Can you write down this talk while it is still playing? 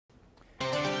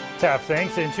Taft,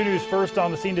 thanks. And 2 News first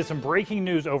on the scene did some breaking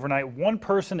news overnight. One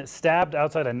person stabbed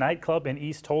outside a nightclub in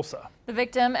East Tulsa. The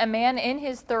victim, a man in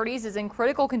his 30s, is in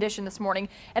critical condition this morning.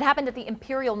 It happened at the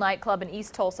Imperial nightclub in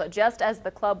East Tulsa just as the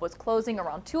club was closing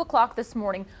around 2 o'clock this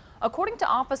morning. According to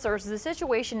officers, the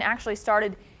situation actually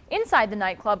started inside the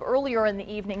nightclub earlier in the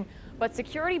evening, but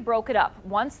security broke it up.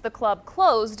 Once the club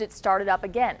closed, it started up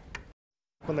again.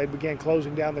 When they began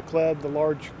closing down the club, the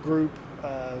large group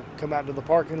come out to the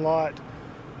parking lot.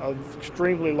 An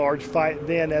extremely large fight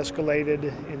then escalated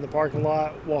in the parking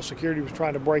lot while security was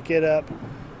trying to break it up.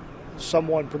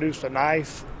 Someone produced a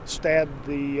knife, stabbed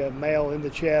the male in the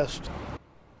chest.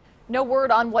 No word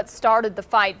on what started the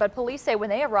fight, but police say when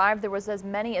they arrived there was as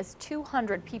many as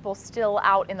 200 people still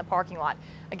out in the parking lot.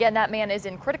 Again, that man is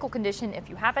in critical condition. If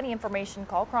you have any information,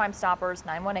 call Crime Stoppers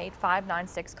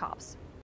 918-596-COPS.